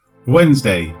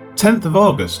Wednesday, 10th of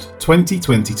August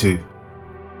 2022.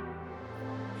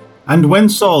 And when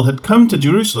Saul had come to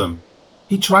Jerusalem,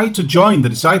 he tried to join the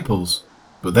disciples,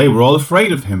 but they were all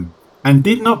afraid of him, and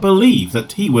did not believe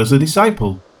that he was a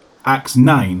disciple. Acts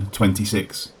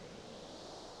 9:26.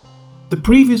 The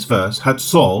previous verse had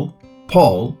Saul,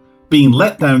 Paul, being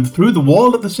let down through the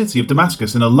wall of the city of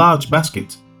Damascus in a large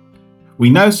basket. We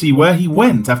now see where he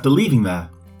went after leaving there.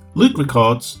 Luke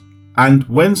records, "And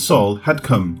when Saul had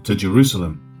come to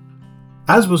Jerusalem."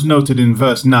 As was noted in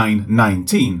verse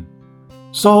 9:19,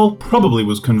 Saul probably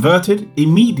was converted,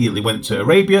 immediately went to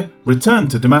Arabia,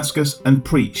 returned to Damascus and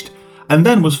preached, and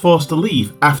then was forced to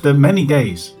leave after many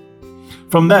days.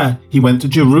 From there he went to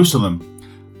Jerusalem.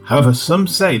 However, some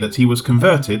say that he was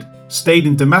converted, stayed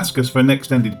in Damascus for an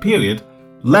extended period,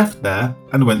 left there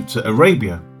and went to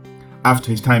Arabia.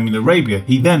 After his time in Arabia,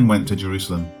 he then went to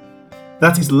Jerusalem.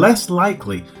 That is less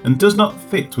likely and does not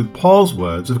fit with Paul's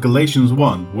words of Galatians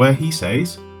 1, where he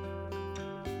says,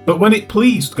 "But when it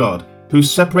pleased God, who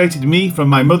separated me from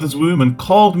my mother's womb and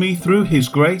called me through his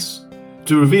grace,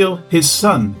 to reveal his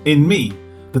Son in me,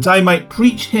 that I might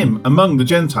preach him among the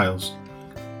Gentiles,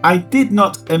 I did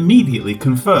not immediately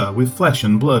confer with flesh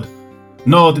and blood,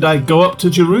 nor did I go up to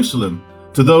Jerusalem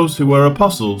to those who were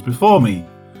apostles before me,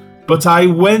 but I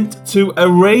went to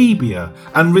Arabia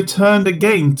and returned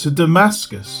again to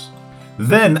Damascus.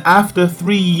 Then after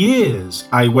 3 years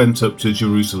I went up to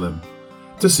Jerusalem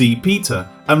to see Peter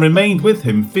and remained with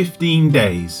him 15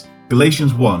 days.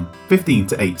 Galatians 1,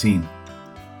 15-18.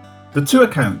 The two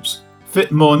accounts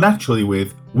fit more naturally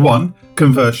with 1.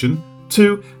 Conversion,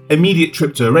 2. Immediate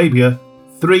trip to Arabia,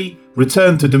 3.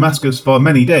 Return to Damascus for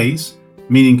many days,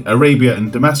 meaning Arabia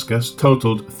and Damascus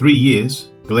totaled 3 years,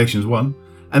 Galatians 1,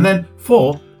 and then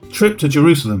 4. Trip to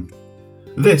Jerusalem.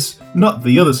 This, not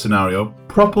the other scenario,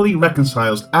 properly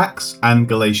reconciles Acts and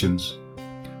Galatians.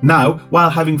 Now, while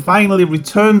having finally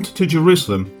returned to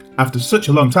Jerusalem after such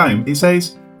a long time, it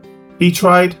says, he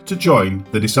tried to join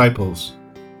the disciples.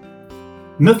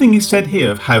 Nothing is said here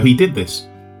of how he did this,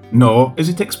 nor is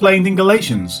it explained in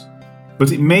Galatians,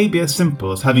 but it may be as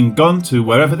simple as having gone to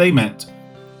wherever they met,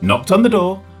 knocked on the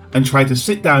door, and tried to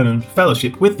sit down and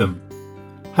fellowship with them.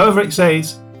 However, it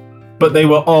says, but they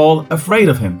were all afraid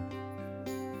of him.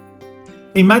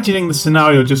 Imagining the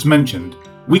scenario just mentioned,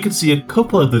 we could see a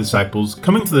couple of the disciples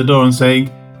coming to the door and saying,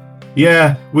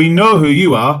 "Yeah, we know who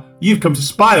you are. You've come to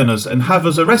spy on us and have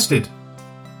us arrested."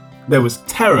 There was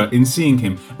terror in seeing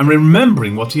him and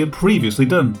remembering what he had previously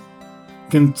done.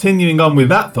 Continuing on with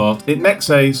that thought, it next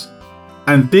says,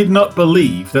 "and did not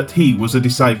believe that he was a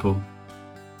disciple."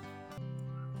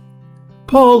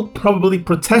 Paul probably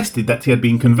protested that he had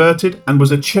been converted and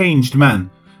was a changed man,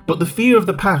 but the fear of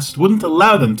the past wouldn't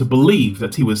allow them to believe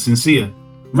that he was sincere.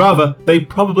 Rather, they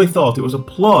probably thought it was a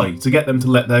ploy to get them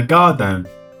to let their guard down,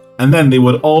 and then they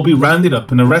would all be rounded up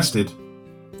and arrested.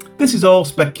 This is all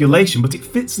speculation, but it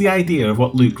fits the idea of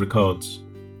what Luke records.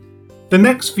 The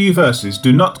next few verses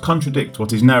do not contradict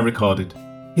what is now recorded.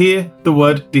 Here, the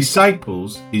word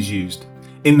disciples is used.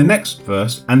 In the next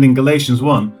verse, and in Galatians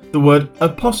 1, the word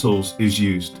apostles is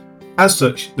used. As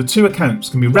such, the two accounts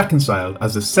can be reconciled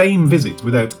as the same visit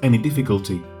without any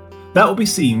difficulty. That will be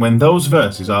seen when those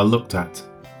verses are looked at.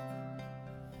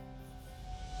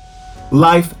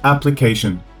 Life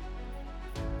application.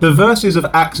 The verses of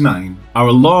Acts 9 are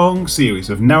a long series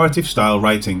of narrative-style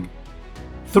writing.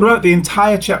 Throughout the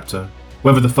entire chapter,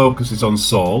 whether the focus is on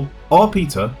Saul or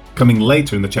Peter, coming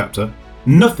later in the chapter,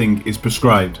 nothing is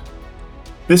prescribed.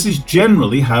 This is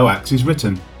generally how Acts is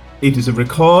written. It is a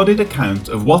recorded account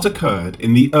of what occurred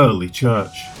in the early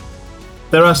church.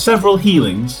 There are several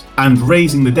healings, and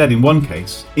raising the dead in one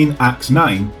case, in Acts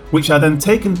 9, which are then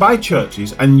taken by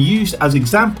churches and used as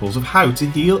examples of how to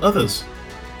heal others,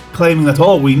 claiming that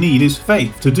all we need is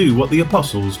faith to do what the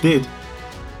apostles did.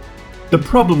 The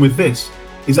problem with this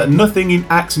is that nothing in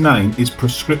Acts 9 is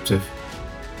prescriptive.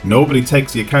 Nobody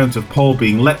takes the account of Paul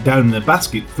being let down in a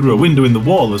basket through a window in the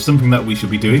wall as something that we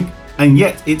should be doing, and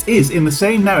yet it is in the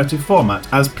same narrative format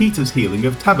as Peter's healing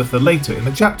of Tabitha later in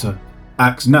the chapter,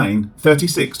 Acts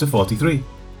 9:36-43.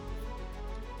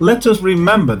 Let us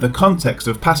remember the context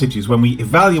of passages when we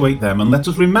evaluate them, and let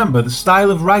us remember the style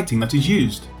of writing that is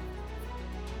used.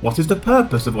 What is the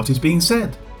purpose of what is being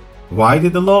said? Why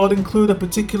did the Lord include a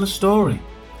particular story?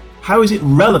 How is it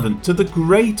relevant to the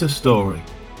greater story?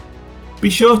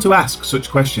 Be sure to ask such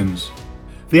questions.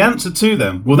 The answer to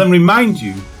them will then remind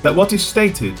you that what is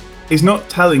stated is not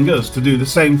telling us to do the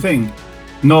same thing,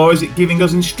 nor is it giving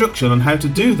us instruction on how to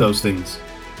do those things.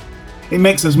 It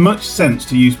makes as much sense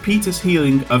to use Peter's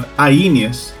healing of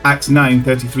Aeneas, Acts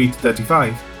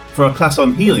 9:33-35, for a class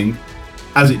on healing,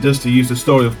 as it does to use the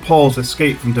story of Paul's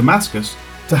escape from Damascus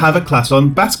to have a class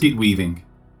on basket weaving.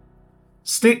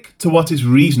 Stick to what is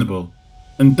reasonable,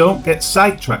 and don't get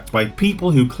sidetracked by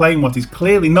people who claim what is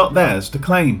clearly not theirs to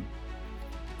claim.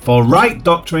 For right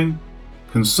doctrine,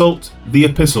 consult the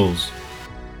epistles.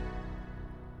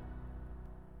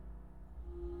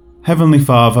 Heavenly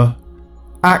Father,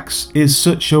 Acts is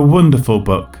such a wonderful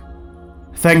book.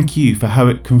 Thank you for how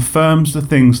it confirms the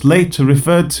things later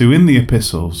referred to in the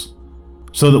epistles,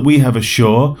 so that we have a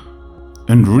sure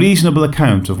and reasonable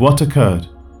account of what occurred,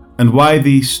 and why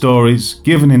these stories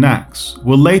given in Acts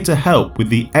will later help with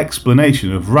the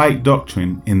explanation of right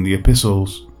doctrine in the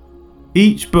epistles.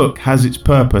 Each book has its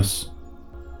purpose,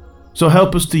 so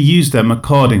help us to use them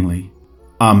accordingly.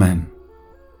 Amen.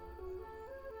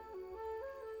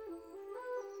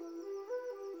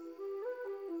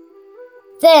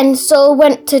 Then Saul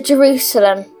went to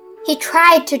Jerusalem. He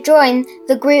tried to join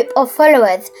the group of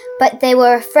followers, but they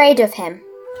were afraid of him.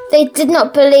 They did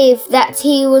not believe that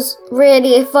he was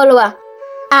really a follower.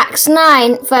 Acts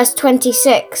 9 verse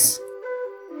 26.